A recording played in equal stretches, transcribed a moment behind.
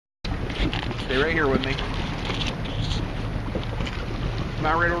Stay right here with me.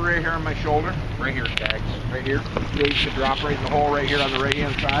 Now right over right here on my shoulder. Right here, Dags. Right here. Bait should drop right in the hole right here on the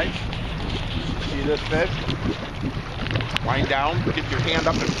right-hand side. See this fish? Wind down. Get your hand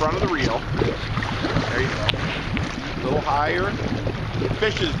up in front of the reel. There you go. A little higher. The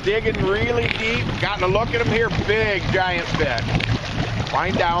fish is digging really deep. Gotten a look at him here. Big, giant fish.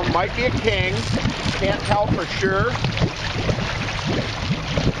 Wind down. Might be a king. Can't tell for sure.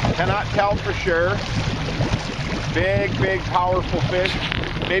 Cannot tell for sure. Big, big, powerful fish.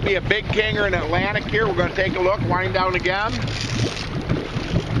 Maybe a big king or an Atlantic here. We're going to take a look. Wind down again.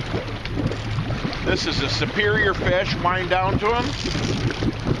 This is a superior fish. Wind down to him.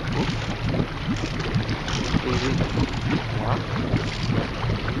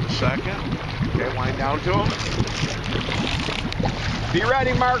 One second. Okay, wind down to him. Be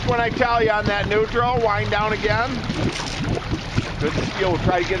ready, Mark, when I tell you on that neutral. Wind down again. Good skill. We'll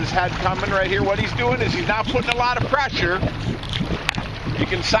try to get his head coming right here. What he's doing is he's not putting a lot of pressure. You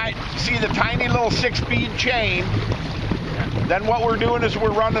can see the tiny little 6-speed chain. Then what we're doing is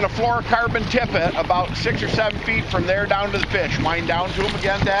we're running a fluorocarbon tippet about 6 or 7 feet from there down to the fish. Wind down to him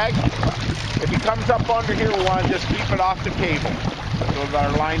again, Dag. If he comes up under here, we want to just keep it off the cable so that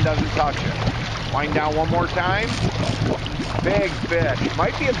our line doesn't touch it. Wind down one more time. Big fish.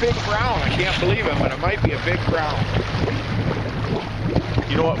 Might be a big brown. I can't believe it, but it might be a big brown.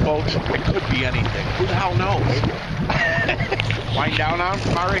 You know what, folks? It could be anything. Who the hell knows? Wind down on him.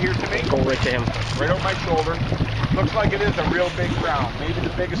 Come out right here to me. Go right to him. Right over my shoulder. Looks like it is a real big brown. Maybe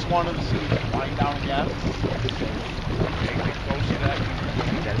the biggest one of the season. Wind down again. Okay, get close to that.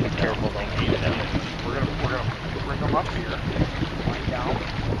 You gotta be careful, don't eat it. We're gonna bring them up here. Wind down.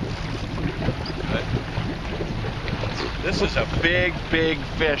 Good. This is a big, big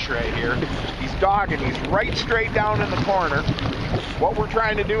fish right here. He's dogging. He's right straight down in the corner. What we're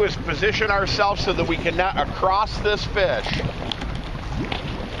trying to do is position ourselves so that we can net across this fish.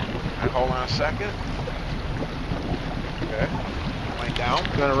 Right, hold on a second. Okay. Wind down.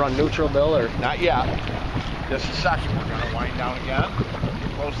 You want to run neutral, Bill, or? Not yet. Just a second. We're going to wind down again.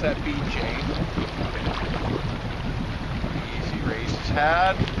 Get close to that feed chain. Easy. Raise his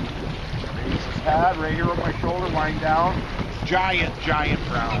head. Raise his head. Right here on my shoulder. Wind down. Giant, giant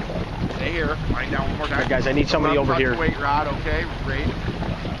brown. Stay here. Wind down one more time. All right, guys, I need somebody over here. Weight rod. Okay. Great.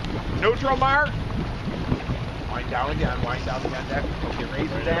 Neutral, Mark. Wind down again. Wind down again. Deck. Okay. Raise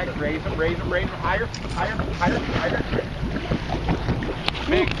the deck. Raise him. Raise him. Raise him. Higher. Higher. Higher. Higher.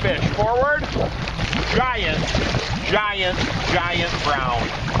 Big fish. Forward. Giant, giant, giant brown.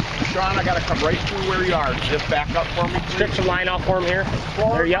 Sean, I got to come right through where you are. Just back up for me, please. Stretch the line off for him here.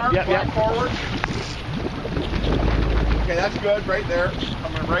 Forward, there, yep. Forward. Okay, that's good right there.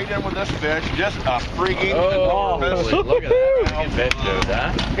 Coming right in with this fish. Just a freaking enormous. Look at that fish, dude,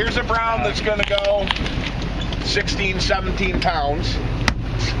 huh? Here's a brown that's going to go 16, 17 pounds.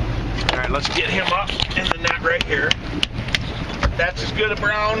 All right, let's get him up in the net right here. That's as good a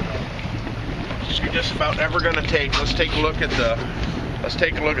brown as you're just about ever going to take. Let's take a look at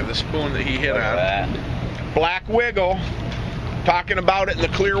the spoon that he hit on. Black Wiggle. Talking about it in the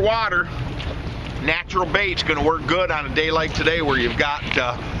clear water. Natural bait's going to work good on a day like today where you've got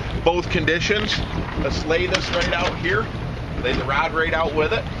both conditions. Let's lay this right out here. Lay the rod right out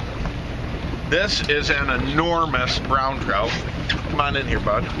with it. This is an enormous brown trout. Come on in here,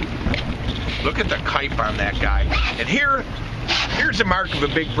 bud. Look at the kype on that guy. And here's the mark of a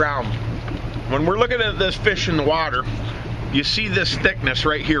big brown. When we're looking at this fish in the water, you see this thickness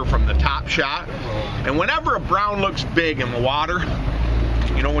right here from the top shot. And whenever a brown looks big in the water,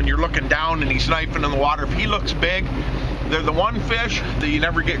 you know, when you're looking down and he's knifing in the water, if he looks big, they're the one fish that you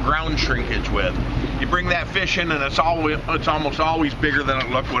never get ground shrinkage with. You bring that fish in and it's almost always bigger than it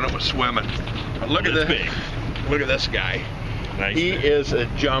looked when it was swimming. But look at this. Look at this guy. Nice. He is a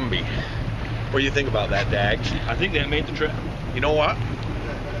jumbie. What do you think about that, Dags? I think that made the trip. You know what?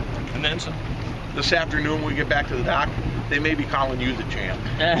 And then some. This afternoon when we get back to the dock, they may be calling you the champ.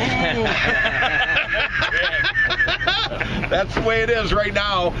 That's the way it is right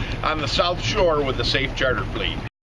now on the South Shore with the Saiff Charter fleet.